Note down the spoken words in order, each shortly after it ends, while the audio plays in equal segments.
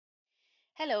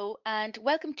Hello and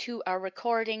welcome to our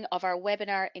recording of our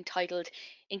webinar entitled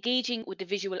Engaging with the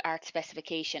Visual Art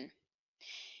Specification.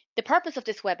 The purpose of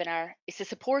this webinar is to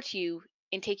support you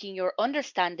in taking your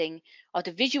understanding of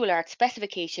the visual art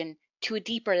specification to a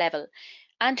deeper level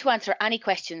and to answer any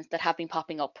questions that have been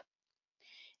popping up.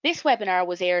 This webinar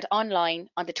was aired online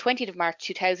on the 20th of March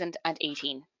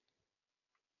 2018.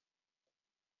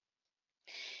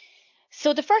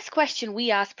 So the first question we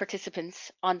asked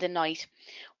participants on the night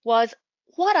was,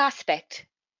 what aspect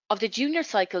of the junior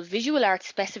cycle visual art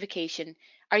specification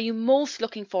are you most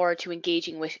looking forward to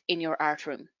engaging with in your art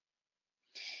room?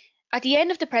 At the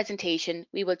end of the presentation,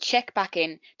 we will check back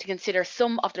in to consider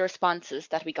some of the responses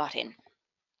that we got in.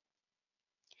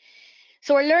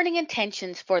 So our learning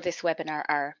intentions for this webinar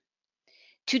are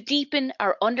to deepen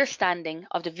our understanding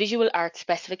of the visual art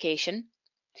specification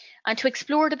and to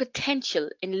explore the potential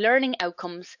in learning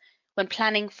outcomes when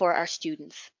planning for our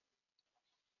students.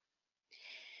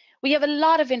 We have a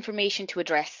lot of information to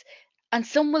address, and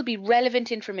some will be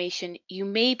relevant information you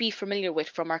may be familiar with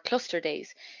from our cluster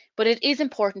days, but it is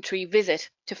important to revisit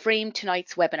to frame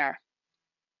tonight's webinar.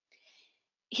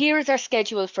 Here is our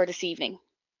schedule for this evening.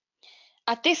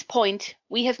 At this point,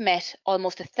 we have met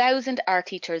almost 1,000 art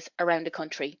teachers around the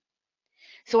country.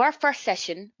 So our first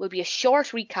session will be a short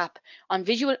recap on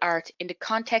visual art in the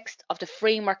context of the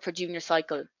framework for junior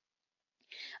cycle,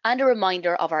 and a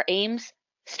reminder of our aims,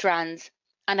 strands,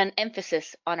 and an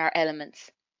emphasis on our elements.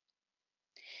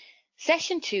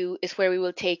 Session 2 is where we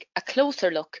will take a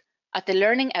closer look at the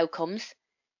learning outcomes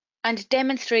and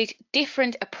demonstrate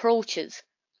different approaches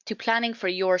to planning for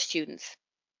your students.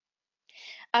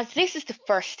 As this is the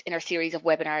first in our series of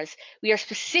webinars, we are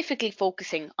specifically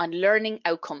focusing on learning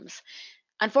outcomes.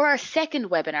 And for our second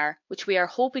webinar, which we are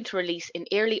hoping to release in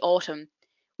early autumn,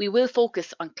 we will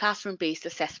focus on classroom-based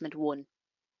assessment 1.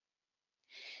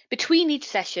 Between each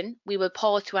session, we will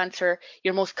pause to answer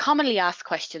your most commonly asked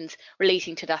questions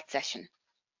relating to that session.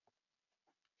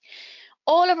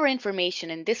 All of our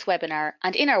information in this webinar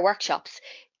and in our workshops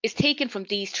is taken from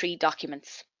these 3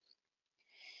 documents.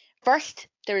 First,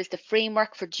 there is the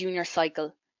Framework for Junior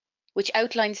Cycle, which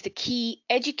outlines the key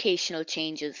educational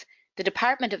changes the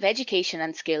Department of Education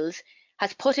and Skills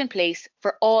has put in place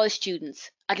for all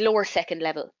students at lower second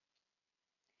level.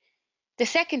 The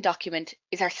second document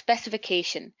is our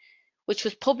Specification, which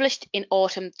was published in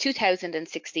autumn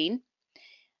 2016,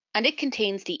 and it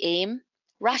contains the aim,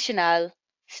 rationale,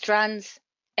 strands,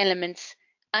 elements,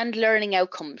 and learning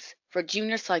outcomes for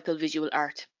junior cycle visual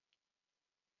art.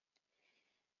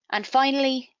 And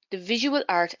finally, the Visual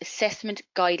Art Assessment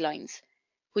Guidelines,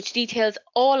 which details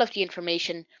all of the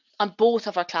information on both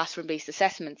of our classroom-based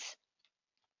assessments.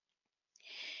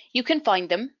 You can find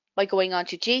them by going on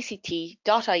to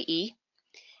jct.ie,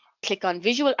 click on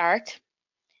Visual Art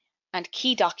and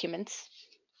Key Documents,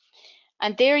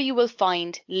 and there you will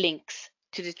find links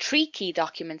to the 3 key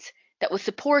documents that will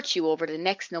support you over the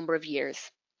next number of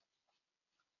years.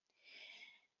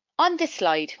 On this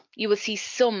slide, you will see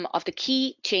some of the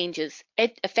key changes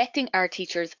affecting our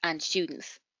teachers and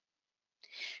students.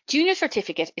 Junior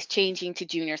Certificate is changing to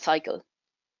Junior Cycle.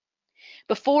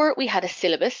 Before we had a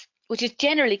syllabus, which is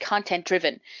generally content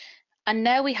driven, and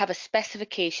now we have a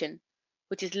specification,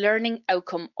 which is learning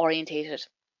outcome orientated.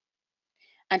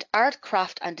 And art,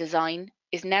 craft and design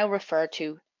is now referred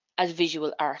to as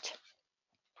visual art.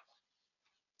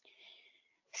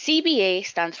 CBA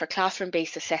stands for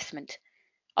classroom-based assessment,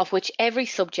 of which every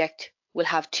subject will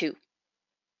have 2.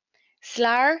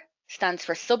 SLAR stands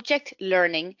for Subject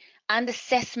Learning and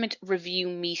Assessment Review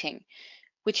Meeting,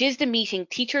 which is the meeting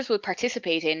teachers will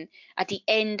participate in at the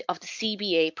end of the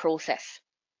CBA process.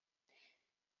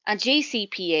 And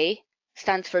JCPA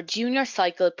stands for Junior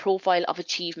Cycle Profile of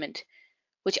Achievement,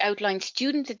 which outlines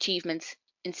student achievements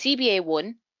in CBA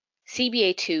 1,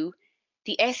 CBA 2,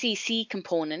 the SEC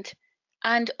component,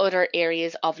 and other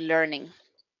areas of learning.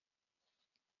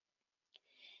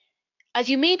 As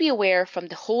you may be aware from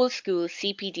the whole school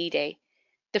CPD day,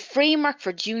 the framework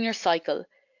for junior cycle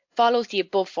follows the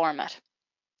above format.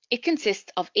 It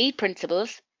consists of 8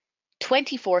 principles,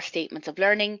 24 statements of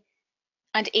learning,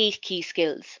 and 8 key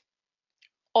skills.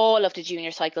 All of the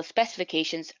junior cycle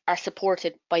specifications are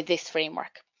supported by this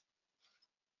framework.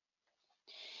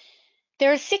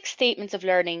 There are 6 statements of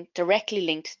learning directly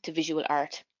linked to visual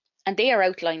art, and they are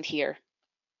outlined here.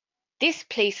 This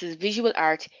places visual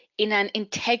art in an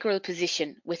integral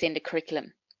position within the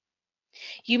curriculum.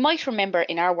 You might remember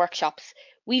in our workshops,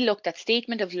 we looked at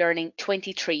Statement of Learning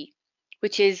 23,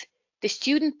 which is the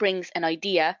student brings an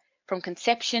idea from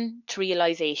conception to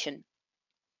realisation.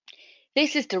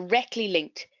 This is directly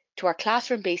linked to our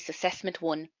classroom-based assessment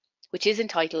 1, which is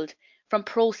entitled from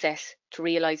process to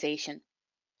realisation.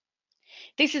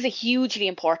 This is a hugely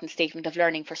important statement of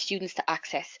learning for students to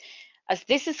access, as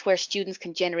this is where students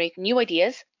can generate new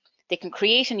ideas, they can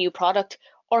create a new product,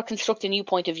 or construct a new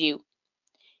point of view.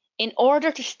 In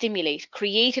order to stimulate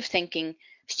creative thinking,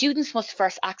 students must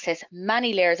first access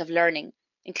many layers of learning,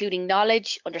 including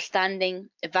knowledge, understanding,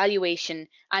 evaluation,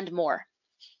 and more.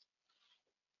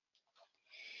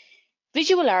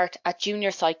 Visual art at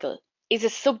junior cycle is a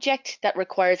subject that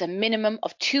requires a minimum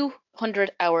of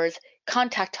 200 hours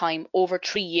contact time over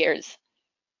 3 years.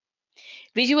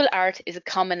 Visual art is a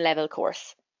common level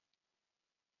course.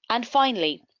 And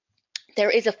finally, there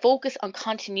is a focus on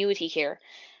continuity here,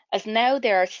 as now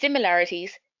there are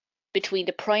similarities between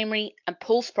the primary and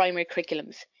post-primary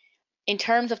curriculums in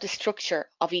terms of the structure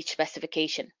of each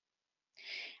specification.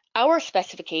 Our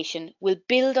specification will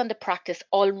build on the practice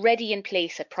already in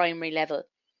place at primary level,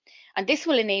 and this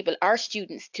will enable our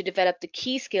students to develop the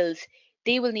key skills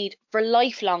they will need for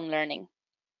lifelong learning.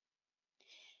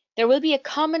 There will be a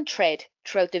common thread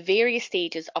throughout the various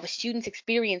stages of a student's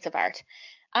experience of art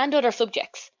and other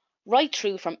subjects, right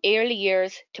through from early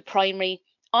years to primary,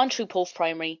 on through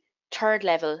post-primary, third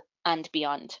level and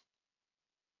beyond.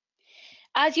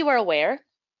 As you are aware,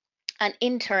 an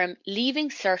interim Leaving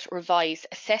Cert revised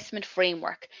assessment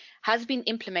framework has been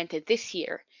implemented this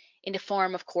year in the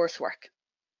form of coursework.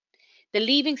 The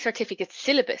Leaving Certificate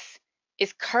syllabus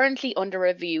is currently under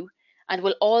review and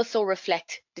will also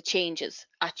reflect the changes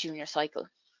at junior cycle.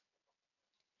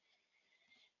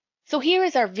 So here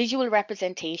is our visual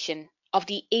representation of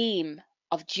the aim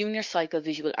of junior cycle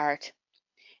visual art.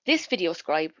 This video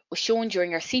scribe was shown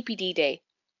during our CPD day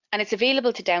and it's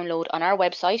available to download on our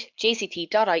website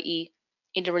jct.ie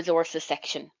in the resources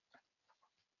section.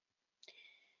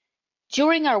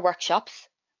 During our workshops,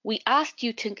 we asked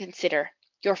you to consider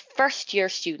your first year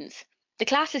students, the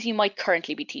classes you might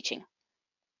currently be teaching.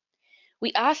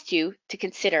 We asked you to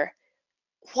consider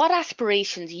what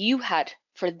aspirations you had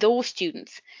for those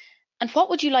students and what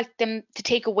would you like them to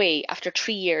take away after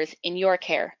 3 years in your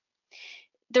care.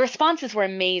 The responses were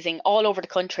amazing all over the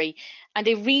country and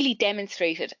they really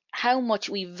demonstrated how much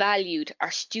we valued our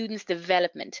students'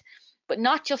 development, but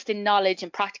not just in knowledge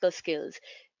and practical skills,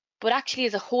 but actually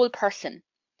as a whole person.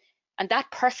 And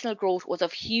that personal growth was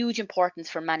of huge importance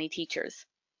for many teachers.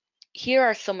 Here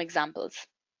are some examples.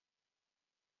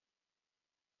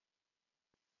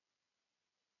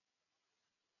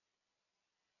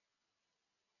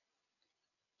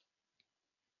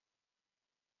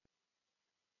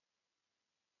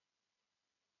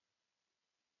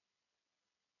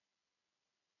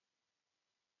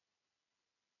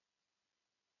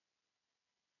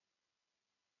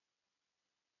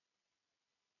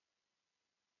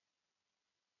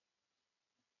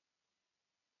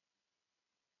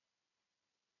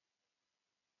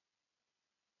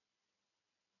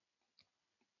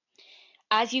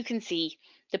 As you can see,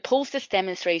 the post has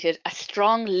demonstrated a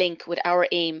strong link with our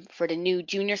aim for the new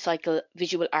junior cycle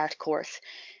visual art course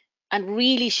and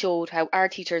really showed how our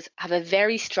teachers have a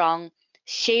very strong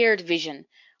shared vision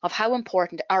of how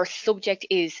important our subject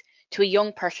is to a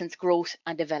young person's growth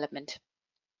and development.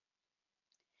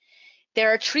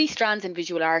 There are 3 strands in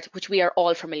visual art which we are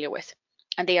all familiar with,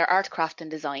 and they are art, craft and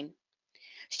design.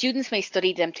 Students may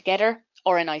study them together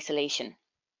or in isolation.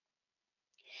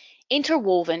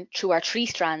 Interwoven through our 3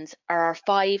 strands are our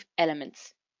 5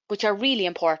 elements, which are really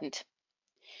important.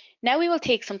 Now we will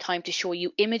take some time to show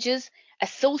you images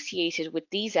associated with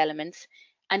these elements,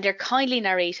 and they're kindly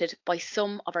narrated by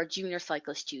some of our junior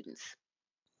cycle students.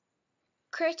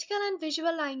 Critical and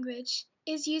visual language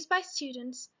is used by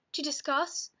students to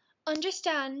discuss,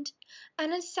 understand,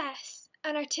 and assess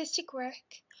an artistic work,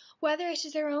 whether it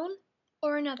is their own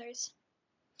or another's.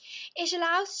 It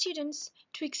allows students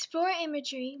to explore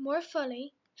imagery more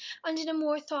fully and in a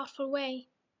more thoughtful way.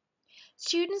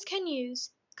 Students can use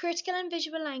critical and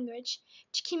visual language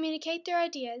to communicate their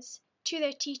ideas to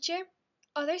their teacher,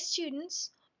 other students,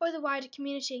 or the wider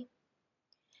community.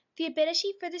 The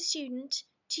ability for the student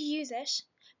to use it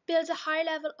builds a high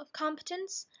level of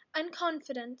competence and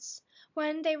confidence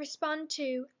when they respond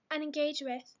to and engage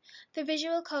with the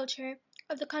visual culture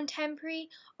of the contemporary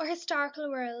or historical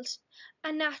world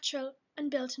and natural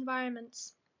and built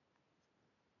environments.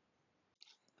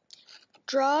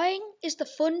 Drawing is the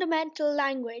fundamental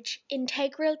language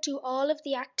integral to all of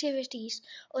the activities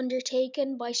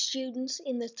undertaken by students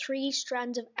in the 3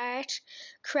 strands of art,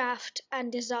 craft,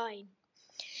 and design.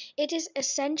 It is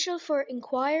essential for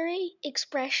inquiry,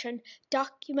 expression,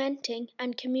 documenting,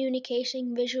 and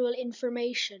communicating visual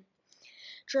information.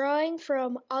 Drawing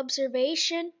from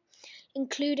observation,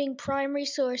 including primary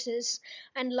sources,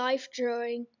 and life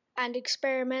drawing and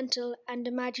experimental and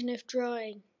imaginative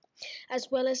drawing, as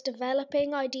well as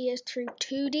developing ideas through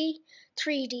 2D,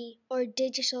 3D, or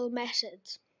digital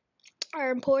methods,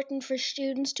 are important for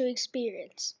students to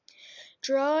experience.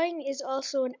 Drawing is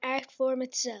also an art form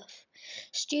itself.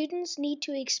 Students need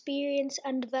to experience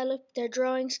and develop their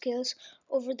drawing skills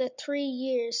over the 3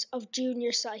 years of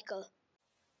junior cycle.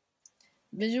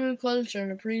 Visual culture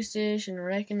and appreciation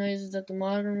recognises that the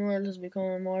modern world has become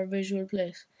a more visual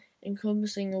place,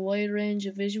 encompassing a wide range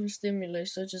of visual stimuli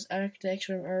such as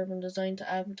architecture and urban design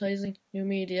to advertising, new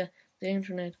media, the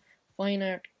internet, fine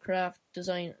art, craft,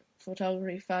 design,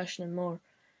 photography, fashion and more.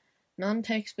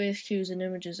 Non-text-based cues and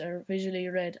images are visually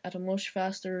read at a much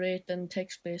faster rate than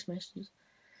text-based messages,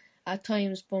 at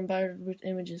times bombarded with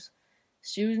images.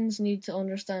 Students need to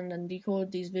understand and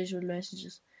decode these visual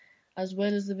messages, as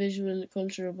well as the visual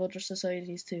culture of other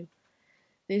societies too.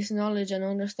 This knowledge and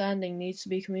understanding needs to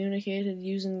be communicated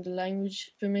using the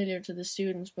language familiar to the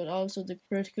students, but also the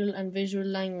critical and visual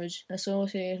language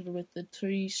associated with the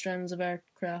 3 strands of art,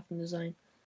 craft and design.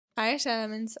 Art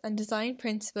elements and design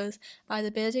principles are the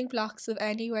building blocks of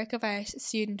any work of art a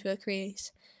student will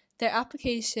create. Their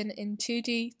application in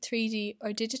 2D, 3D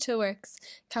or digital works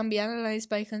can be analysed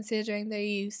by considering their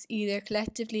use either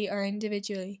collectively or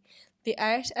individually. The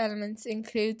art elements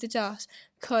include the dot,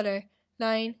 colour,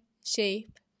 line,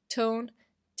 shape, tone,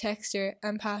 texture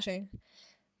and pattern.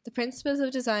 The principles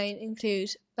of design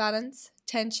include balance,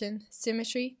 tension,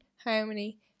 symmetry,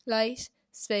 harmony, light,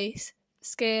 space,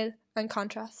 scale and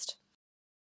contrast.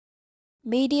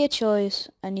 Media choice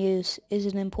and use is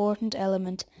an important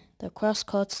element that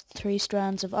cross-cuts the 3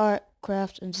 strands of art,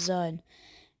 craft and design.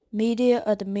 Media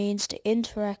are the means to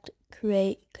interact,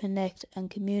 create, connect and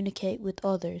communicate with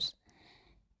others.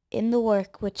 In the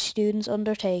work which students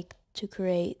undertake to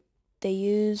create, they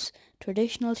use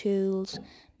traditional tools,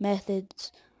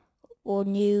 methods or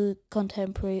new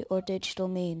contemporary or digital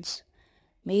means.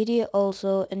 Media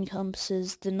also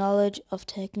encompasses the knowledge of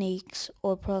techniques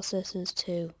or processes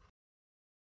too.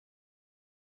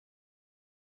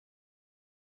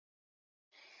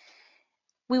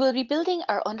 We will be building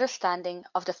our understanding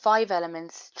of the 5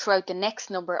 elements throughout the next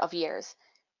number of years,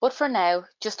 but for now,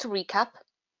 just to recap,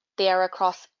 they are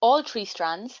across all 3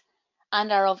 strands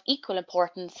and are of equal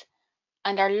importance,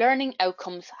 and our learning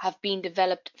outcomes have been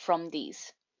developed from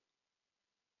these.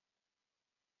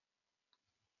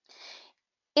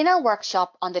 In our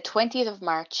workshop on the 20th of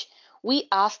March, we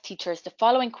asked teachers the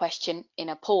following question in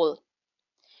a poll.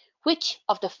 Which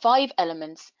of the 5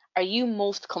 elements are you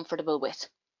most comfortable with?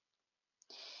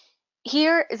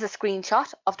 Here is a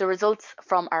screenshot of the results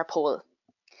from our poll.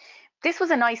 This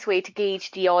was a nice way to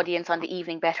gauge the audience on the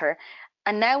evening better,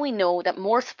 and now we know that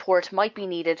more support might be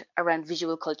needed around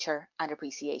visual culture and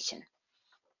appreciation.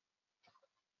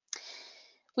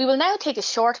 We will now take a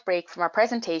short break from our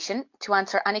presentation to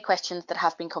answer any questions that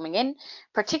have been coming in,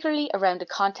 particularly around the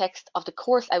context of the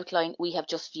course outline we have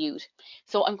just viewed.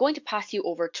 So I'm going to pass you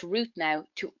over to Ruth now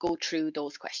to go through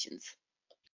those questions.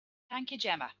 Thank you,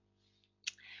 Gemma.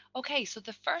 Okay, so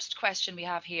the first question we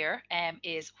have here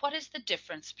is, what is the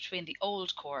difference between the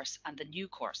old course and the new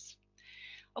course?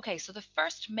 Okay, so the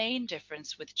first main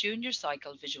difference with junior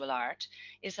cycle visual art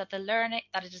is that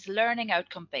it is learning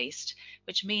outcome based,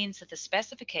 which means that the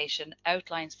specification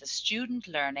outlines the student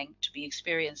learning to be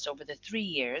experienced over the 3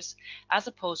 years, as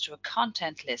opposed to a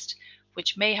content list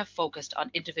which may have focused on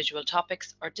individual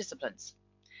topics or disciplines.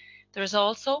 There is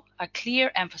also a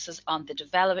clear emphasis on the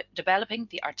developing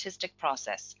the artistic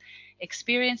process.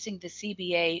 Experiencing the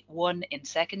CBA 1 in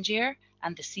second year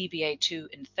and the CBA 2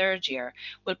 in third year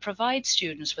will provide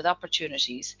students with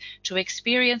opportunities to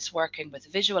experience working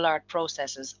with visual art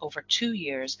processes over 2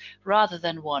 years rather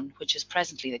than 1, which is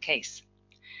presently the case.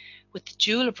 With the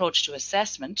dual approach to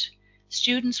assessment,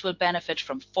 students will benefit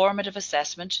from formative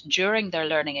assessment during their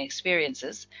learning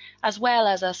experiences, as well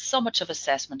as a summative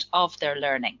assessment of their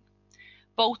learning.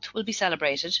 Both will be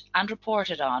celebrated and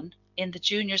reported on in the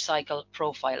junior cycle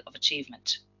profile of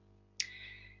achievement.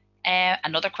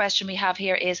 Another question we have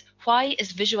here is, why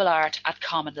is visual art at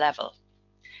common level?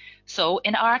 So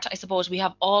in art, I suppose we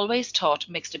have always taught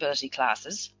mixed ability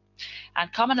classes,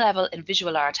 and common level in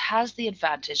visual art has the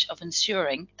advantage of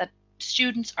ensuring that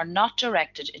students are not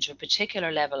directed into a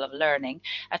particular level of learning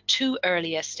at too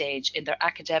early a stage in their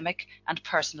academic and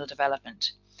personal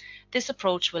development. This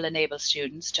approach will enable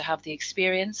students to have the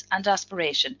experience and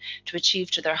aspiration to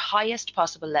achieve to their highest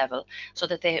possible level so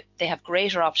that they have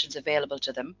greater options available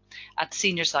to them at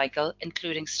senior cycle,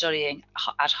 including studying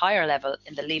at higher level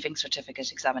in the Leaving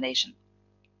Certificate examination.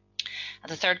 And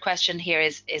the third question here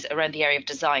is around the area of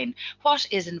design. What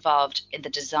is involved in the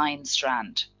design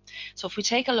strand? So if we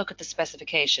take a look at the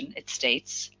specification, it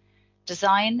states,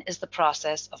 design is the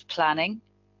process of planning,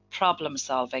 problem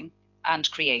solving, and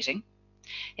creating.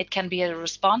 It can be a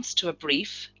response to a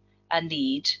brief, a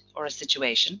need, or a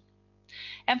situation,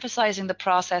 emphasizing the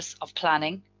process of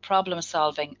planning, problem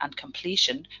solving, and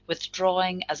completion, with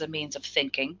drawing as a means of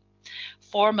thinking.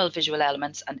 Formal visual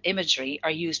elements and imagery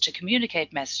are used to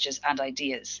communicate messages and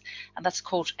ideas. And that's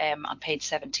quote on page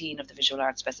 17 of the visual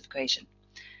arts specification.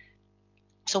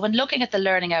 So when looking at the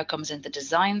learning outcomes in the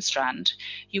design strand,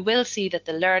 you will see that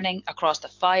the learning across the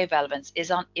 5 elements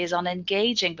is on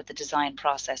engaging with the design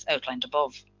process outlined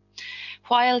above.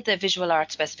 While the visual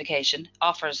arts specification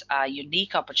offers a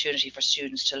unique opportunity for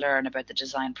students to learn about the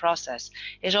design process,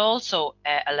 it also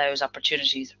allows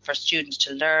opportunities for students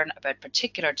to learn about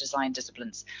particular design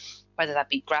disciplines, whether that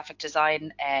be graphic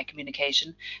design,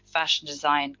 communication, fashion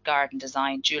design, garden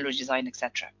design, jewellery design,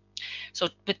 etc. So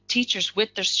teachers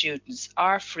with their students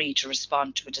are free to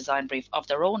respond to a design brief of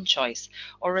their own choice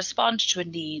or respond to a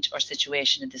need or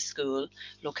situation in the school,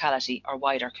 locality or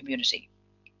wider community.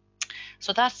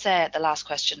 So that's the last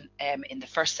question in the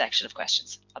first section of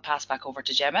questions. I'll pass back over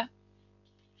to Gemma.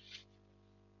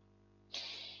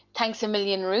 Thanks a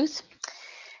million, Ruth.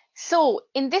 So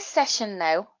in this session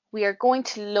now, we are going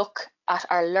to look at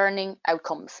our learning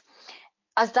outcomes,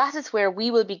 as that is where we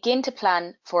will begin to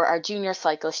plan for our junior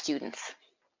cycle students.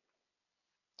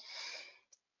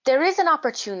 There is an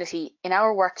opportunity in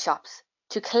our workshops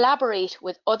to collaborate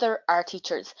with other art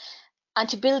teachers and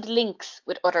to build links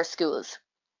with other schools.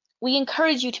 We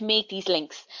encourage you to make these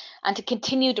links and to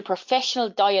continue the professional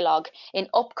dialogue in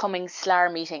upcoming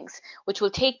SLAR meetings, which will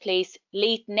take place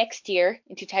late next year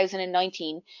in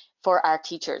 2019 for our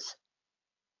teachers.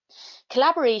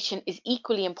 Collaboration is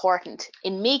equally important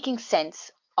in making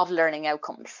sense of learning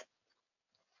outcomes.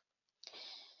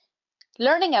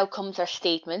 Learning outcomes are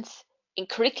statements in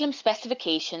curriculum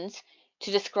specifications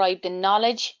to describe the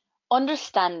knowledge,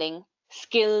 understanding,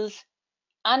 skills,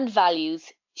 and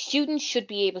values students should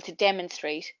be able to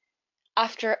demonstrate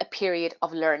after a period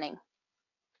of learning.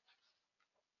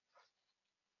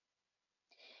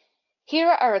 Here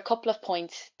are a couple of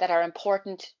points that are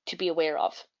important to be aware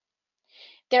of.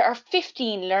 There are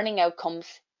 15 learning outcomes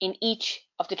in each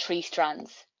of the 3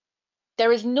 strands.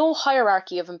 There is no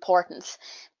hierarchy of importance.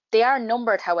 They are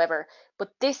numbered, however,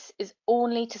 but this is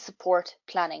only to support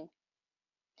planning.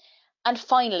 And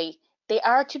finally, they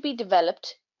are to be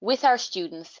developed with our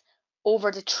students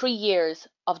over the 3 years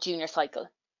of junior cycle.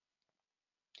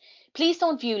 Please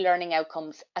don't view learning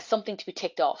outcomes as something to be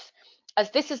ticked off, as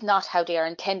this is not how they are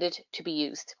intended to be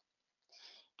used.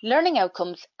 Learning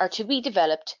outcomes are to be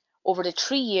developed over the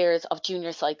 3 years of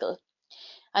junior cycle,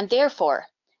 and therefore,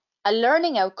 a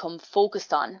learning outcome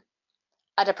focused on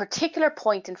at a particular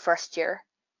point in first year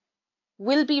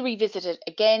will be revisited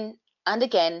again and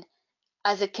again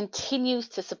as it continues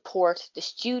to support the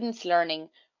students' learning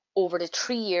over the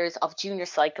 3 years of junior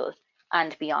cycle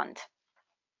and beyond.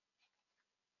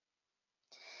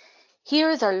 Here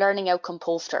is our learning outcome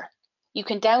poster. You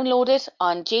can download it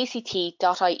on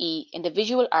jct.ie in the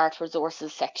Visual Art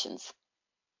Resources sections.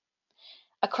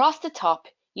 Across the top,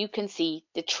 you can see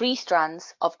the 3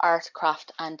 strands of art,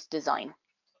 craft and design.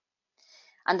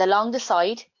 And along the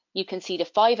side, you can see the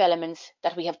 5 elements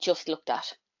that we have just looked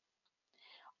at.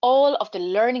 All of the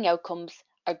learning outcomes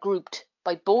are grouped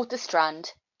by both the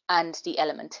strand and the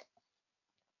element.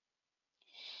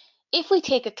 If we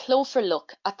take a closer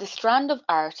look at the strand of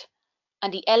art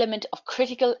and the element of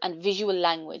critical and visual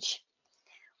language,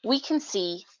 we can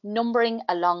see numbering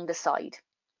along the side.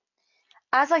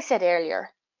 As I said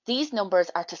earlier, these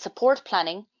numbers are to support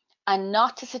planning and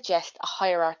not to suggest a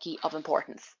hierarchy of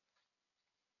importance.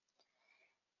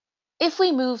 If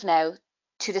we move now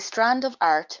to the strand of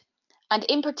art, and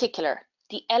in particular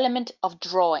the element of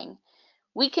drawing,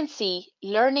 we can see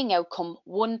learning outcome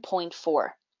 1.4,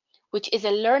 which is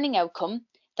a learning outcome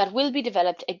that will be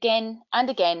developed again and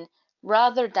again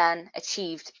rather than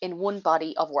achieved in one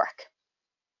body of work.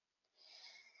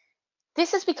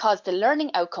 This is because the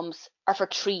learning outcomes are for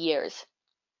 3 years.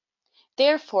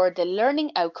 Therefore, the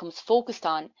learning outcomes focused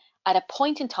on at a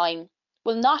point in time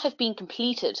will not have been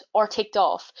completed or ticked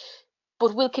off,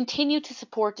 but will continue to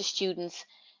support the students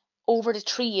over the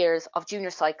 3 years of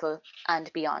junior cycle and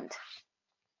beyond.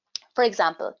 For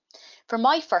example, for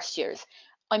my first years,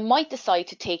 I might decide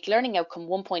to take learning outcome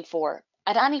 1.4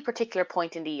 at any particular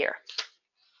point in the year.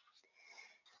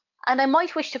 And I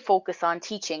might wish to focus on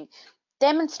teaching,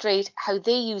 demonstrate how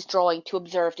they use drawing to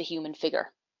observe the human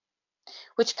figure,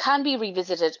 which can be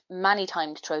revisited many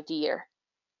times throughout the year.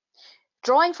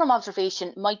 Drawing from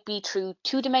observation might be through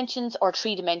 2 dimensions or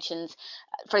 3 dimensions.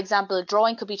 For example,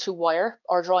 drawing could be through wire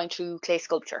or drawing through clay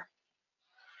sculpture.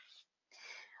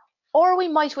 Or we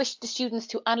might wish the students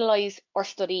to analyse or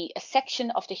study a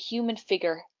section of the human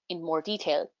figure in more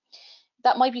detail.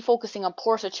 That might be focusing on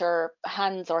portraiture,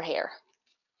 hands or hair.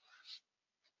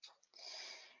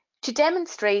 To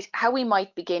demonstrate how we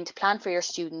might begin to plan for your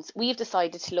students, we have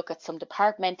decided to look at some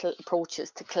departmental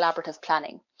approaches to collaborative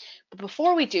planning. But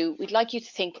before we do, we'd like you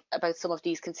to think about some of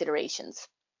these considerations.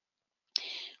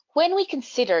 When we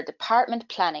consider department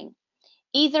planning,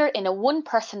 either in a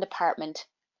one-person department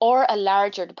or a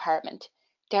larger department,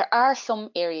 there are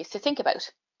some areas to think about.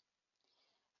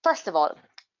 First of all,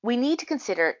 we need to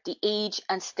consider the age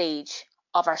and stage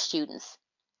of our students.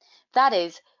 That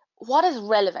is, what is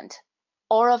relevant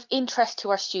or of interest to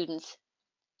our students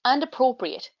and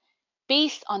appropriate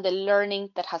based on the learning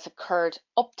that has occurred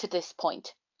up to this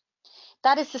point.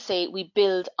 That is to say, we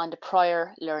build on the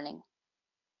prior learning.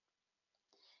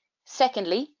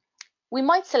 Secondly, we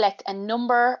might select a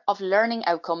number of learning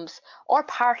outcomes or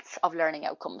parts of learning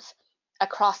outcomes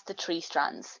across the 3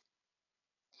 strands.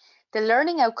 The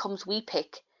learning outcomes we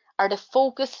pick are the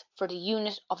focus for the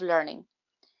unit of learning,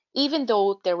 even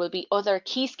though there will be other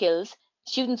key skills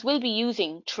students will be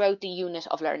using throughout the unit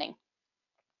of learning.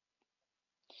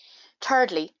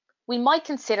 Thirdly, we might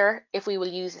consider if we will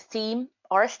use a theme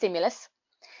or a stimulus,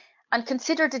 and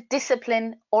consider the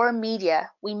discipline or media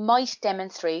we might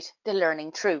demonstrate the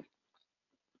learning through.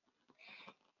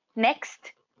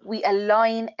 Next, we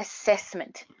align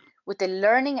assessment with the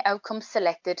learning outcomes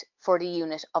selected for the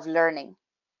unit of learning.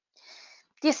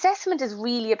 The assessment is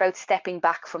really about stepping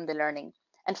back from the learning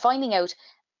and finding out,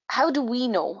 how do we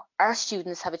know our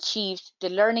students have achieved the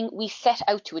learning we set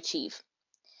out to achieve?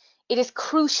 It is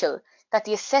crucial that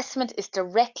the assessment is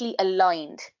directly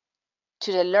aligned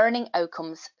to the learning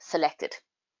outcomes selected.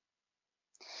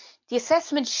 The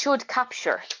assessment should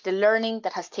capture the learning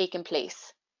that has taken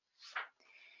place.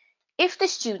 If the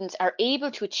students are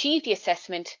able to achieve the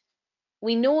assessment,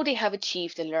 we know they have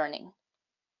achieved the learning.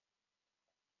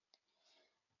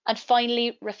 And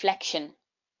finally, reflection.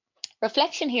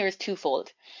 Reflection here is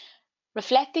twofold.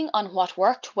 Reflecting on what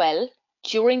worked well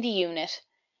during the unit,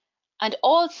 and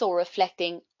also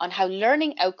reflecting on how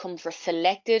learning outcomes were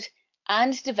selected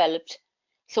and developed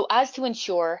so as to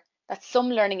ensure that some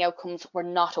learning outcomes were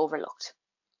not overlooked.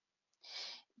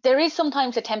 There is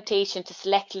sometimes a temptation to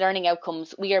select learning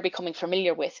outcomes we are becoming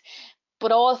familiar with,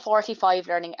 but all 45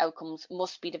 learning outcomes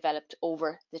must be developed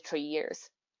over the 3 years.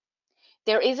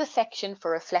 There is a section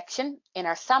for reflection in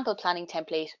our sample planning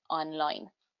template online.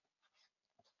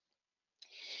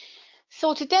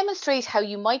 So to demonstrate how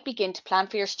you might begin to plan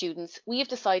for your students, we have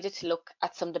decided to look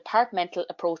at some departmental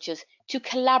approaches to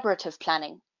collaborative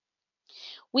planning.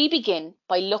 We begin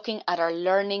by looking at our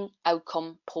learning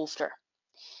outcome poster.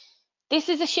 This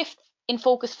is a shift in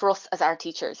focus for us as art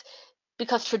teachers,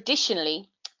 because traditionally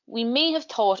we may have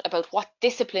thought about what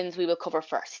disciplines we will cover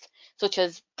first, such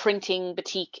as printing,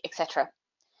 batik, etc.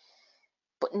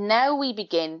 But now we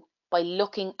begin by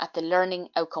looking at the learning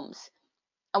outcomes,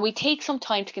 and we take some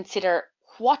time to consider,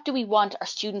 what do we want our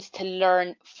students to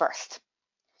learn first?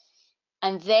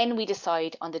 And then we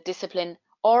decide on the discipline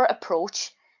or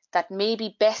approach that may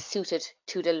be best suited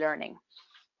to the learning.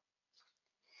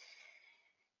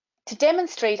 To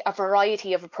demonstrate a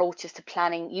variety of approaches to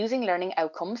planning using learning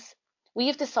outcomes, we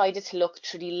have decided to look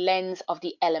through the lens of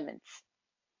the elements.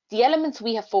 The elements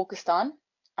we have focused on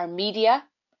are media,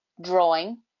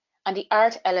 drawing, and the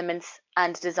art elements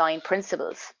and design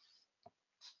principles.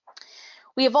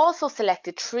 We have also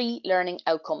selected 3 learning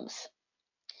outcomes: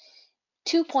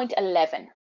 2.11,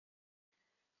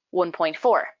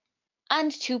 1.4,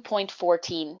 and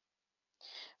 2.14.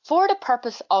 For the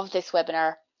purpose of this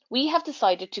webinar, we have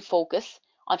decided to focus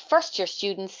on first year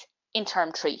students in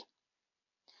Term 3.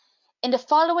 In the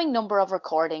following number of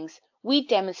recordings, we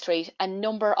demonstrate a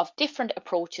number of different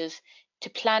approaches to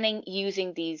planning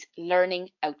using these learning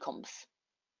outcomes.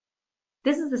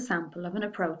 This is a sample of an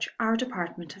approach our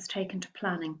department has taken to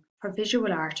planning for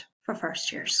visual art for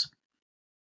first years.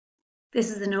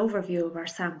 This is an overview of our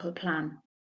sample plan,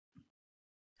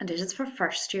 and it is for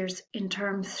first years in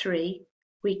Term 3,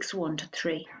 weeks 1 to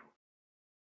 3.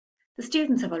 The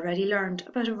students have already learned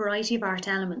about a variety of art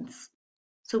elements,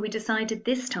 so we decided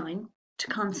this time to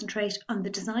concentrate on the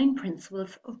design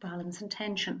principles of balance and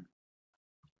tension.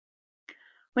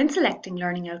 When selecting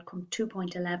learning outcome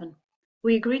 2.11,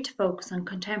 we agreed to focus on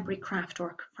contemporary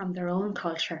craftwork from their own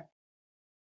culture.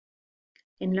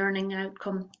 In learning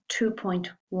outcome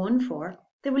 2.14,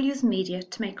 they will use media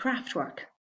to make craftwork.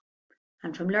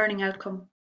 And from learning outcome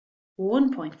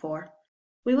 1.4,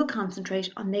 we will concentrate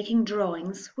on making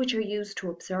drawings which are used to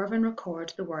observe and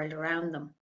record the world around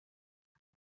them.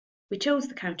 We chose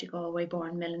the County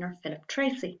Galway-born milliner Philip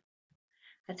Tracy,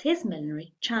 as his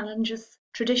millinery challenges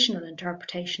traditional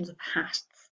interpretations of hats,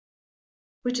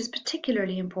 which is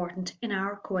particularly important in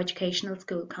our coeducational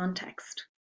school context.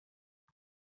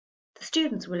 The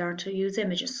students will learn to use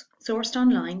images sourced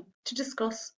online to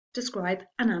discuss, describe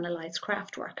and analyse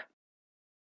craftwork.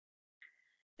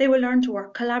 They will learn to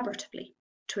work collaboratively,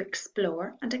 to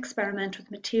explore and experiment with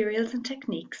materials and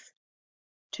techniques,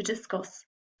 to discuss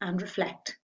and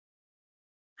reflect.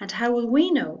 And how will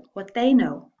we know what they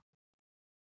know?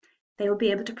 They will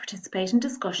be able to participate in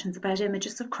discussions about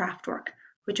images of craftwork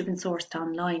which have been sourced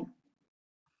online.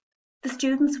 The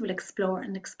students will explore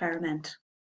and experiment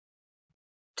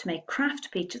to make craft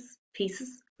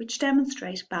pieces which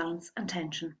demonstrate balance and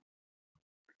tension.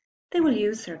 They will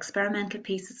use their experimental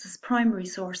pieces as primary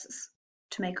sources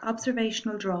to make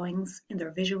observational drawings in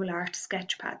their visual art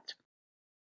sketchpad.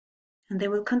 And they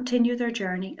will continue their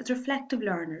journey as reflective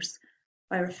learners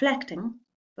by reflecting,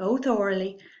 both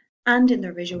orally and in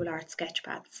their visual art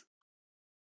sketchpads.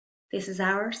 This is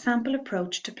our sample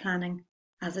approach to planning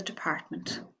as a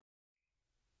department.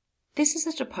 This is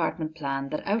a department plan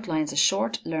that outlines a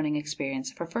short learning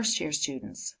experience for first-year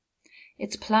students.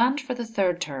 It's planned for the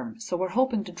third term, so we're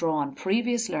hoping to draw on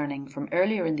previous learning from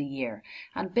earlier in the year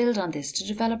and build on this to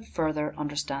develop further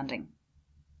understanding.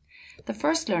 The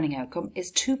first learning outcome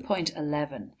is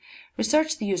 2.11.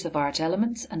 Research the use of art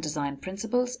elements and design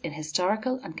principles in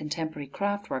historical and contemporary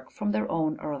craftwork from their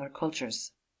own or other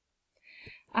cultures.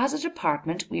 As a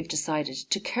department, we've decided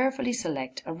to carefully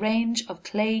select a range of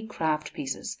clay craft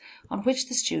pieces on which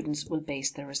the students will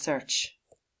base their research.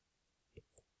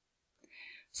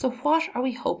 So what are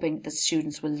we hoping that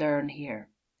students will learn here?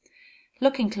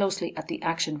 Looking closely at the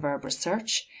action verb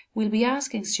research, we'll be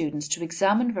asking students to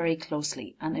examine very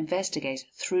closely and investigate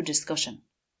through discussion.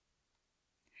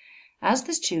 As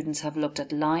the students have looked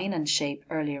at line and shape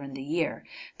earlier in the year,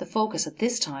 the focus at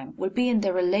this time will be in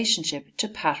their relationship to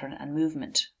pattern and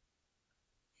movement.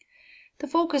 The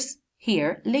focus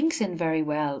here links in very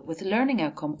well with learning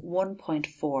outcome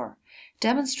 1.4,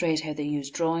 demonstrate how they use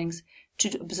drawings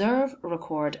to observe,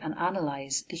 record and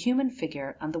analyse the human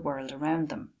figure and the world around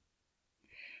them.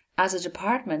 As a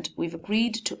department, we've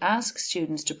agreed to ask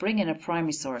students to bring in a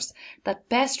primary source that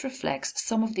best reflects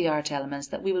some of the art elements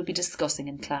that we will be discussing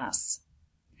in class.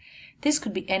 This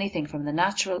could be anything from the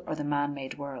natural or the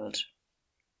man-made world.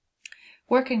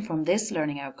 Working from this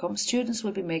learning outcome, students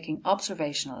will be making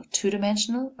observational,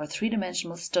 two-dimensional or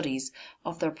three-dimensional studies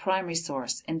of their primary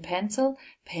source in pencil,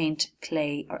 paint,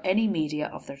 clay or any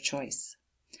media of their choice.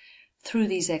 Through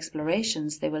these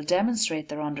explorations, they will demonstrate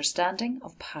their understanding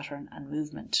of pattern and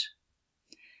movement.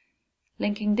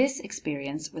 Linking this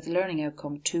experience with learning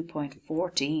outcome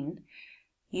 2.14,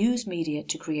 use media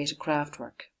to create a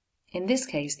craftwork. In this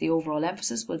case, the overall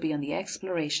emphasis will be on the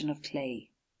exploration of clay.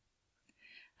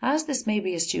 As this may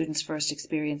be a student's first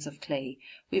experience of clay,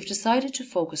 we've decided to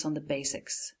focus on the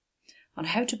basics, on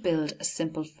how to build a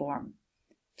simple form,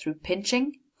 through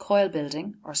pinching, coil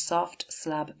building or soft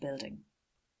slab building.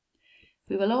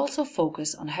 We will also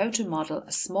focus on how to model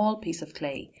a small piece of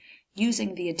clay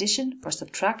using the addition or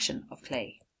subtraction of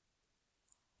clay.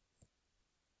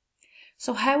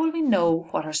 So how will we know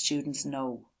what our students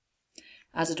know?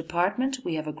 As a department,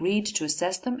 we have agreed to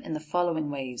assess them in the following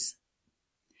ways.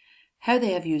 How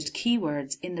they have used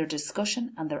keywords in their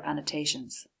discussion and their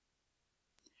annotations.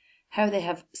 How they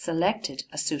have selected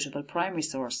a suitable primary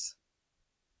source.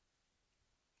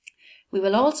 We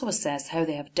will also assess how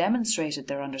they have demonstrated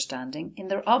their understanding in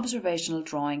their observational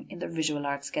drawing in their visual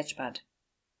art sketchpad,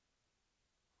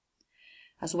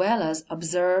 as well as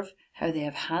observe how they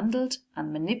have handled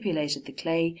and manipulated the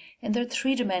clay in their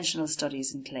three-dimensional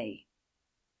studies in clay.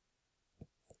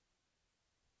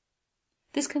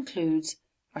 This concludes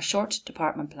our short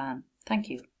department plan. Thank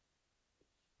you.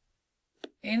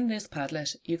 In this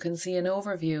Padlet, you can see an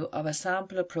overview of a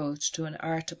sample approach to an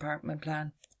art department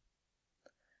plan.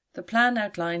 The plan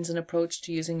outlines an approach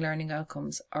to using learning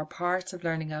outcomes or parts of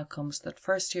learning outcomes that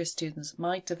first-year students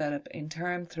might develop in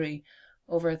Term 3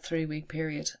 over a 3-week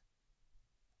period.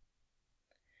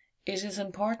 It is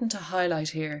important to highlight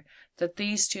here that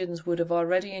these students would have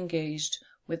already engaged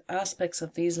with aspects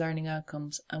of these learning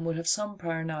outcomes and would have some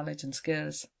prior knowledge and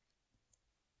skills.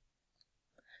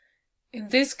 In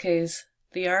this case,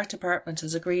 the art department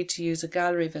has agreed to use a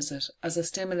gallery visit as a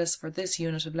stimulus for this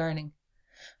unit of learning,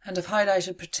 and have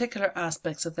highlighted particular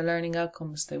aspects of the learning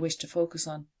outcomes they wish to focus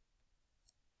on.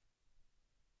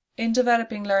 In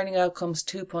developing learning outcomes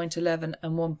 2.11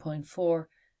 and 1.4,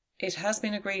 It has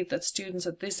been agreed that students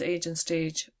at this age and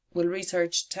stage will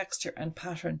research texture and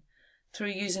pattern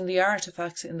through using the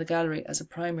artefacts in the gallery as a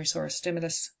primary source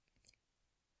stimulus.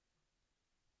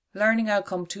 Learning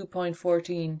Outcome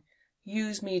 2.14,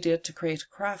 Use media to create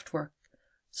craft work,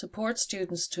 supports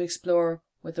students to explore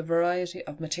with a variety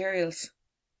of materials.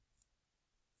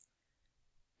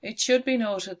 It should be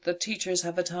noted that teachers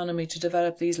have autonomy to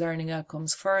develop these learning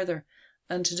outcomes further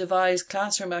and to devise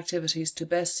classroom activities to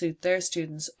best suit their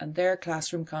students and their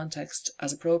classroom context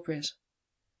as appropriate.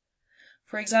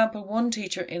 For example, one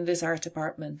teacher in this art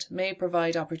department may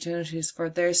provide opportunities for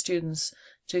their students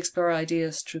to explore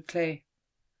ideas through clay.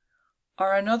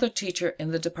 Or another teacher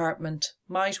in the department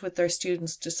might with their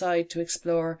students decide to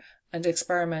explore and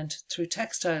experiment through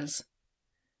textiles,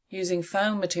 using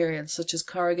found materials such as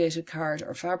corrugated card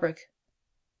or fabric.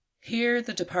 Here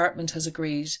the department has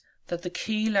agreed that the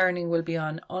key learning will be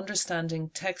on understanding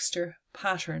texture,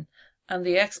 pattern and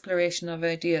the exploration of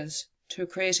ideas through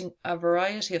creating a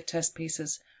variety of test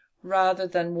pieces rather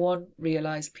than one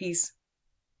realised piece,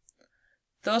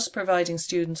 thus providing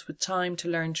students with time to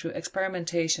learn through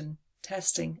experimentation,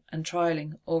 testing and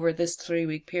trialling over this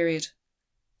 3-week period.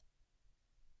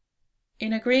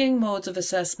 In agreeing modes of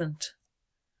assessment,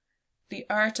 the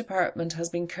art department has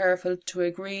been careful to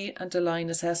agree and align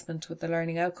assessment with the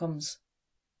learning outcomes.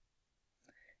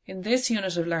 In this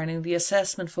unit of learning, the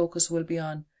assessment focus will be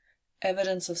on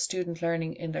evidence of student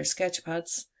learning in their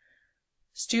sketchpads,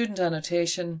 student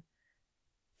annotation,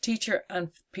 teacher and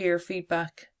peer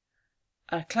feedback,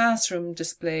 a classroom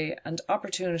display and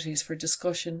opportunities for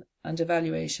discussion and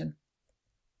evaluation.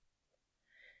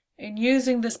 In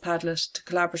using this Padlet to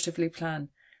collaboratively plan,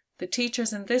 the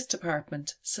teachers in this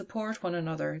department support one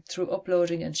another through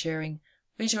uploading and sharing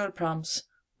visual prompts,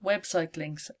 website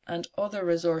links and other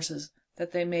resources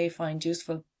that they may find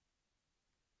useful.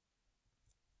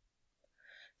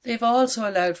 They've also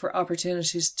allowed for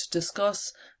opportunities to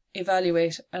discuss,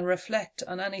 evaluate and reflect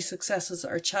on any successes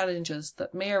or challenges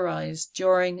that may arise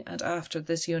during and after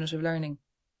this unit of learning.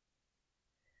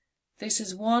 This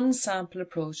is one sample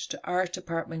approach to art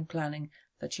department planning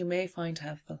that you may find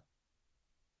helpful.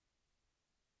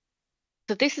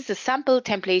 So this is a sample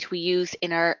template we use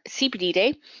in our CPD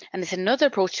day, and it's another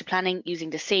approach to planning using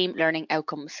the same learning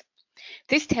outcomes.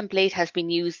 This template has been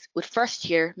used with first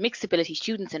year mixed ability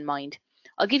students in mind.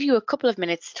 I'll give you a couple of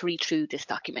minutes to read through this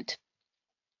document.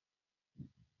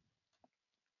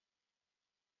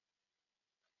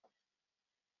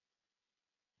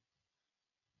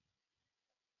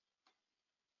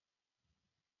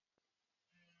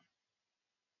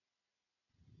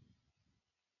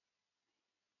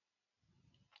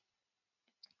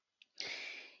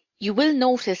 You will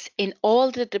notice in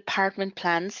all the department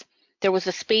plans there was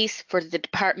a space for the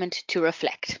department to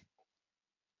reflect.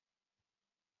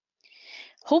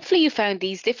 Hopefully you found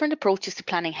these different approaches to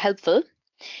planning helpful.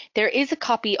 There is a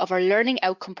copy of our learning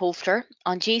outcome poster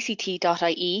on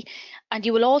jct.ie, and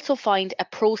you will also find a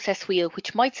process wheel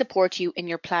which might support you in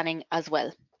your planning as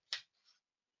well.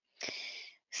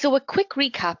 So a quick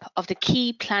recap of the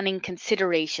key planning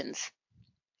considerations.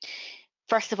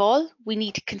 First of all, we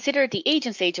need to consider the age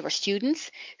and stage of our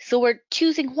students. So we're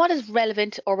choosing what is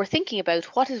relevant, or we're thinking about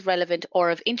what is relevant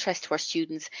or of interest to our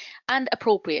students and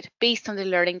appropriate based on the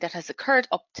learning that has occurred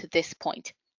up to this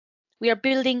point. We are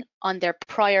building on their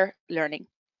prior learning.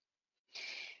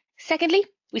 Secondly,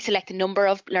 we select a number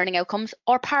of learning outcomes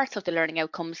or parts of the learning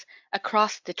outcomes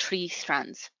across the 3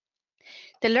 strands.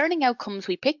 The learning outcomes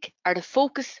we pick are the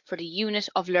focus for the unit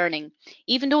of learning,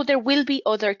 even though there will be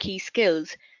other key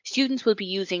skills students will be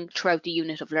using throughout the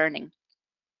unit of learning.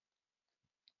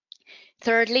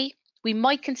 Thirdly, we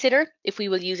might consider if we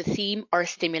will use a theme or a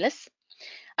stimulus,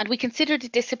 and we consider the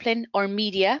discipline or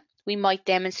media we might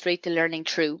demonstrate the learning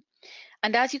through.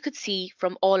 And as you could see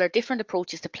from all our different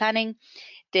approaches to planning,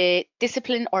 the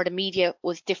discipline or the media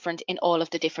was different in all of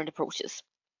the different approaches.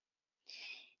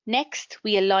 Next,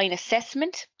 we align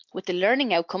assessment with the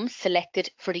learning outcomes selected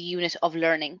for the unit of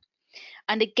learning.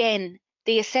 And again,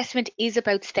 the assessment is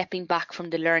about stepping back from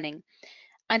the learning,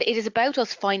 and it is about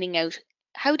us finding out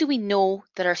how do we know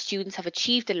that our students have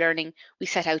achieved the learning we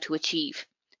set out to achieve.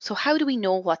 So how do we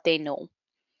know what they know?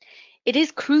 It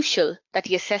is crucial that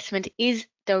the assessment is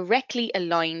directly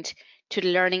aligned to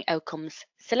the learning outcomes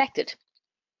selected.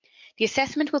 The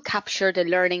assessment will capture the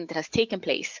learning that has taken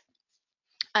place.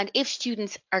 And if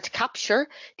students are to capture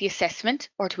the assessment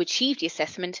or to achieve the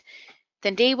assessment,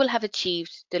 then they will have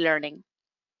achieved the learning.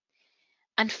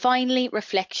 And finally,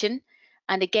 reflection.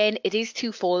 And again, it is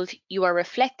twofold. You are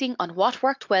reflecting on what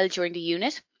worked well during the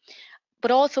unit,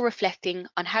 but also reflecting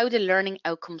on how the learning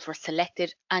outcomes were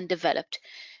selected and developed.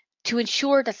 to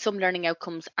ensure that some learning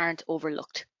outcomes aren't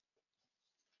overlooked.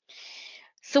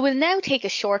 So we'll now take a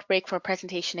short break from our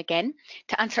presentation again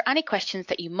to answer any questions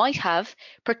that you might have,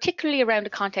 particularly around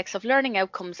the context of learning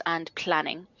outcomes and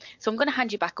planning. So I'm going to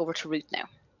hand you back over to Ruth now.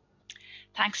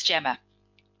 Thanks, Gemma.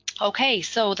 Okay,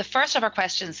 so the first of our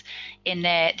questions in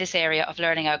this area of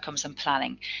learning outcomes and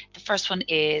planning. The first one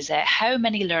is, how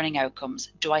many learning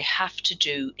outcomes do I have to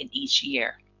do in each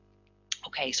year?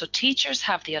 Okay, so teachers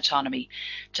have the autonomy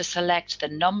to select the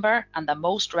number and the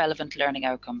most relevant learning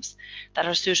outcomes that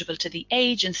are suitable to the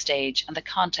age and stage and the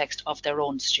context of their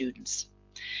own students.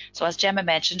 So as Gemma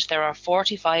mentioned, there are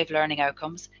 45 learning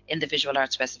outcomes in the visual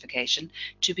arts specification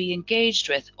to be engaged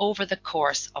with over the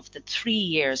course of the 3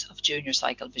 years of junior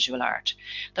cycle visual art.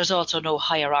 There's also no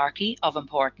hierarchy of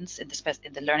importance in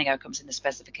the learning outcomes in the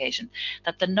specification,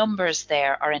 that the numbers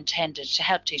there are intended to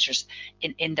help teachers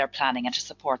in their planning and to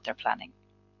support their planning.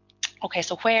 Okay,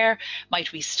 so where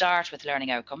might we start with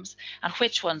learning outcomes and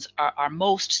which ones are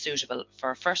most suitable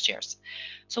for first years?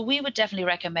 So we would definitely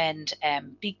recommend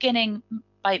beginning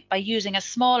by using a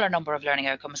smaller number of learning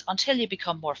outcomes until you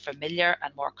become more familiar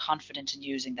and more confident in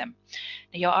using them.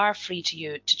 Now, you are free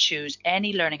to choose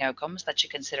any learning outcomes that you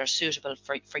consider suitable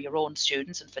for your own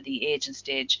students and for the age and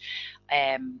stage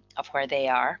of where they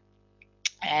are.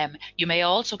 You may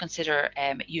also consider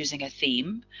using a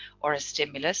theme or a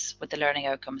stimulus with the learning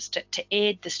outcomes to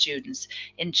aid the students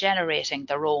in generating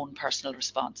their own personal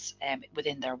response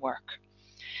within their work.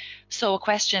 So a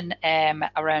question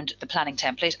around the planning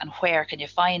template and where can you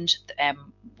find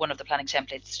one of the planning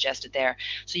templates suggested there.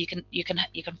 So you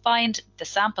can find the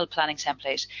sample planning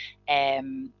template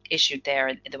issued there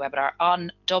in the webinar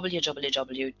on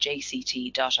www.jct.ie.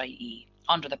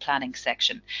 under the planning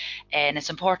section, and it's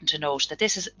important to note that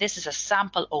this is a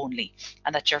sample only,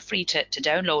 and that you're free to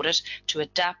download it, to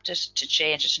adapt it, to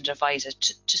change it and devise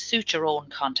it to suit your own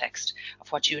context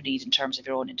of what you need in terms of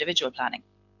your own individual planning.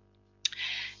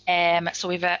 So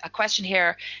we've a question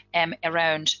here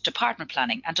around department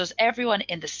planning, and does everyone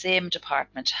in the same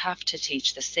department have to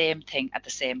teach the same thing at the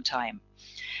same time?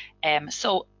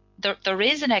 So there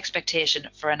is an expectation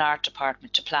for an art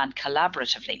department to plan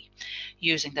collaboratively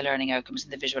using the learning outcomes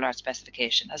in the visual arts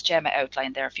specification, as Gemma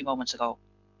outlined there a few moments ago.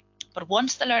 But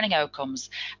once the learning outcomes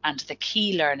and the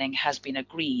key learning has been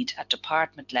agreed at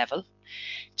department level,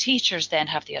 teachers then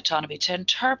have the autonomy to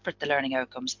interpret the learning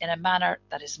outcomes in a manner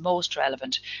that is most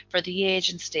relevant for the age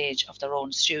and stage of their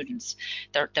own students,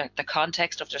 the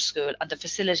context of their school and the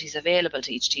facilities available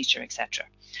to each teacher, etc.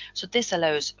 So this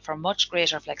allows for much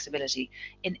greater flexibility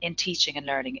in teaching and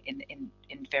learning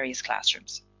in various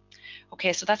classrooms.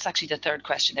 Okay, so that's actually the third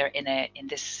question there in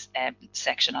this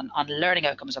section on learning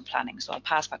outcomes and planning. So I'll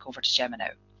pass back over to Gemma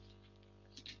now.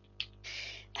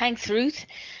 Thanks, Ruth.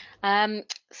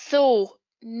 So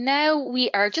now we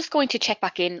are just going to check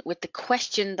back in with the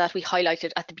question that we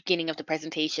highlighted at the beginning of the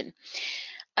presentation.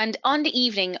 And on the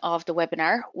evening of the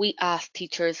webinar, we asked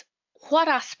teachers, what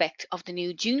aspect of the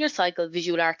new junior cycle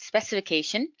visual arts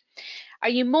specification are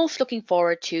you most looking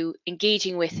forward to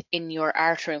engaging with in your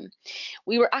art room?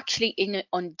 We were actually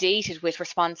inundated with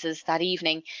responses that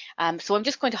evening, so I'm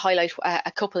just going to highlight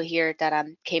a couple here that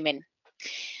came in.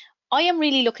 I am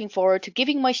really looking forward to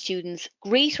giving my students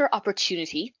greater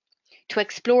opportunity to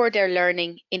explore their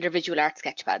learning in their visual art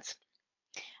sketchpads.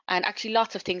 And actually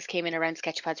lots of things came in around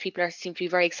sketchpads. People seem to be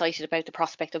very excited about the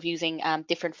prospect of using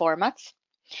different formats.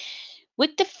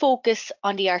 With the focus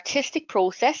on the artistic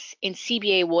process in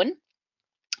CBA 1,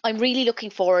 I'm really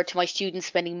looking forward to my students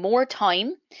spending more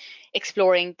time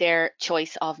exploring their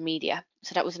choice of media.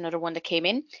 So that was another one that came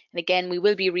in. And again, we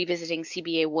will be revisiting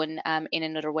CBA 1 in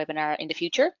another webinar in the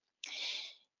future.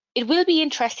 It will be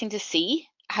interesting to see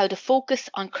how the focus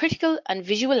on critical and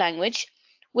visual language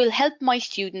will help my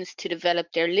students to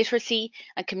develop their literacy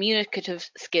and communicative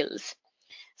skills.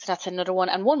 So that's another one.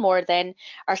 And one more then,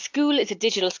 our school is a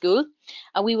digital school,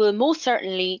 and we will most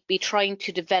certainly be trying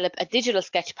to develop a digital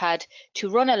sketchpad to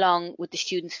run along with the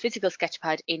students' physical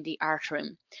sketchpad in the art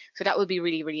room. So that will be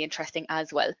really, really interesting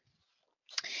as well.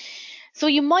 So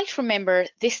you might remember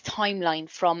this timeline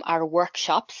from our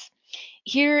workshops.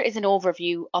 Here is an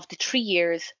overview of the 3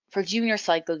 years for junior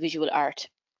cycle visual art.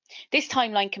 This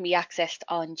timeline can be accessed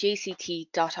on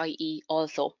jct.ie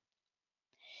also.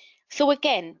 So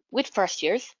again, with first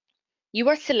years, you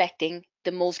are selecting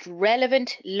the most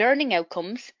relevant learning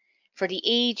outcomes for the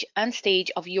age and stage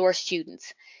of your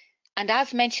students. And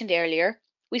as mentioned earlier,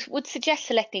 we would suggest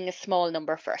selecting a small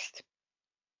number first.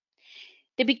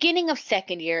 The beginning of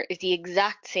second year is the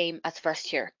exact same as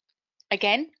first year.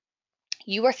 Again,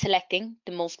 you are selecting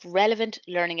the most relevant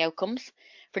learning outcomes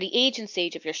for the age and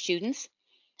stage of your students,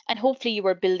 and hopefully you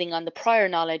are building on the prior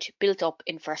knowledge built up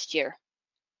in first year.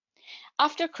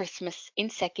 After Christmas in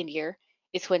second year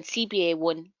is when CBA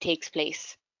 1 takes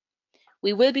place.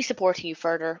 We will be supporting you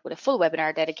further with a full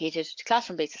webinar dedicated to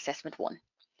Classroom-Based Assessment 1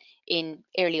 in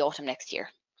early autumn next year.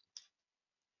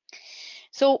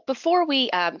 So before we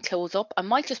close up, I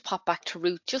might just pop back to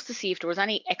Ruth just to see if there was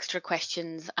any extra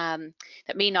questions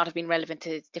that may not have been relevant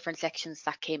to different sections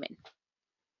that came in.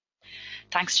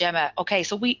 Thanks, Gemma. Okay,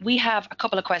 so we have a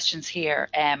couple of questions here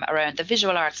around the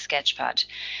Visual Arts Sketchpad.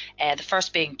 The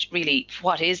first being really,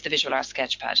 what is the Visual Arts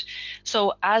Sketchpad?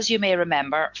 So as you may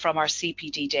remember from our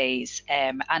CPD days,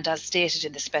 and as stated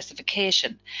in the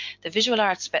specification, the Visual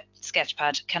Arts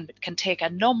Sketchpad can take a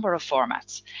number of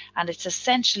formats, and it's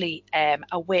essentially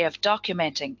a way of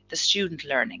documenting the student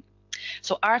learning.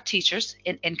 So our teachers,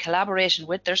 in collaboration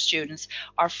with their students,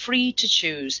 are free to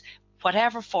choose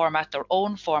whatever format, their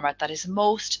own format, that is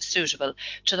most suitable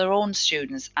to their own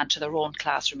students and to their own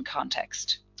classroom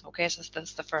context. Okay, so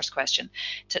that's the first question.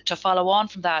 To follow on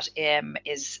from that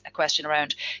is a question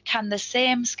around, can the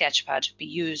same Sketchpad be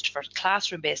used for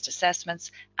classroom-based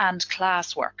assessments and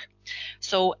classwork?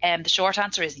 So the short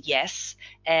answer is yes,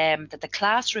 that the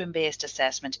classroom-based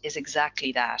assessment is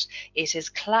exactly that. It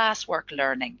is classwork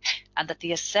learning, and that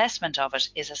the assessment of it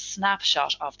is a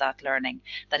snapshot of that learning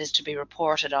that is to be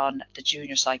reported on the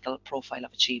junior cycle profile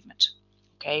of achievement.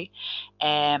 Okay,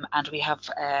 and we have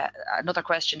another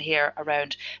question here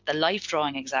around the life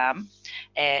drawing exam.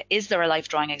 Is there a life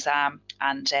drawing exam?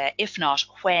 And if not,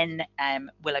 when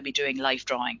will I be doing life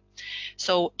drawing?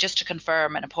 So just to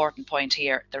confirm an important point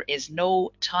here, there is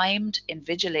no timed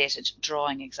invigilated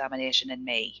drawing examination in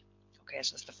May. Okay,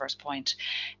 so that's the first point.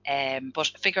 But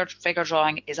figure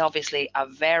drawing is obviously a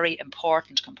very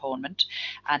important component,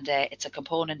 and it's a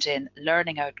component in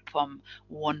Learning Outcome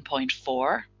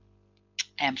 1.4.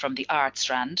 From the art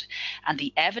strand, and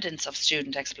the evidence of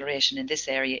student exploration in this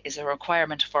area is a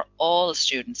requirement for all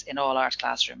students in all art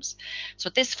classrooms.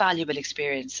 So this valuable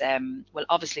experience will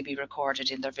obviously be recorded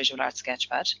in their Visual Arts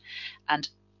Sketchpad, and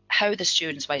how the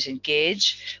students might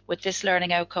engage with this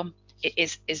learning outcome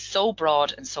is so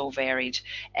broad and so varied.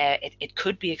 It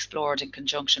could be explored in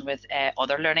conjunction with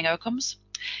other learning outcomes.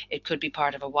 It could be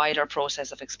part of a wider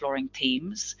process of exploring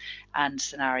themes and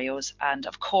scenarios, and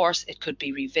of course it could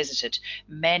be revisited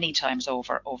many times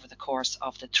over the course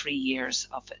of the 3 years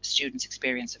of students'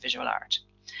 experience of visual art.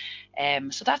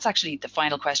 So that's actually the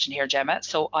final question here, Gemma,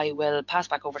 so I will pass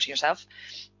back over to yourself.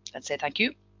 Let's say thank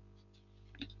you.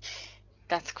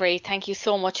 That's great. Thank you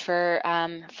so much for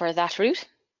that, Ruth.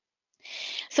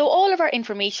 So all of our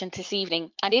information this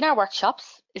evening and in our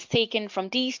workshops is taken from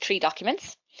these 3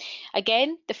 documents.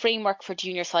 Again, the framework for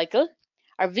junior cycle,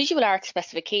 our visual art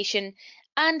specification,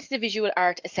 and the visual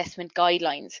art assessment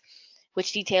guidelines,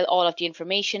 which detail all of the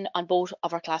information on both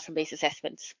of our classroom-based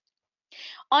assessments.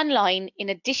 Online, in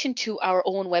addition to our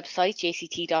own website,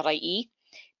 jct.ie,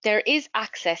 there is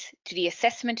access to the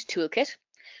assessment toolkit,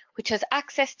 which has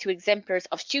access to exemplars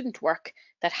of student work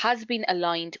that has been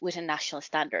aligned with a national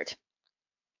standard.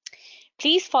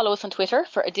 Please follow us on Twitter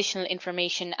for additional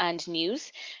information and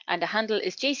news, and the handle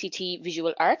is JCT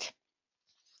Visual Art.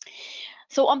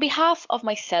 So on behalf of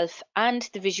myself and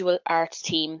the Visual Art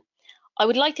team, I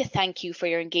would like to thank you for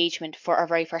your engagement for our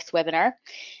very first webinar,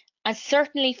 and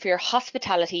certainly for your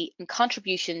hospitality and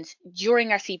contributions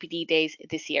during our CPD days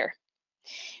this year.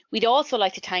 We'd also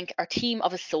like to thank our team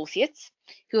of associates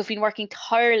who have been working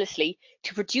tirelessly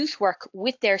to produce work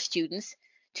with their students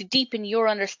to deepen your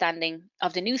understanding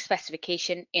of the new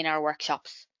specification in our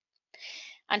workshops.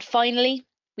 And finally,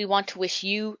 we want to wish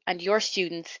you and your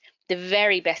students the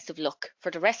very best of luck for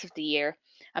the rest of the year,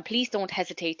 and please don't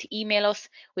hesitate to email us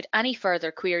with any further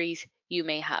queries you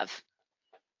may have.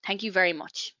 Thank you very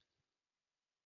much.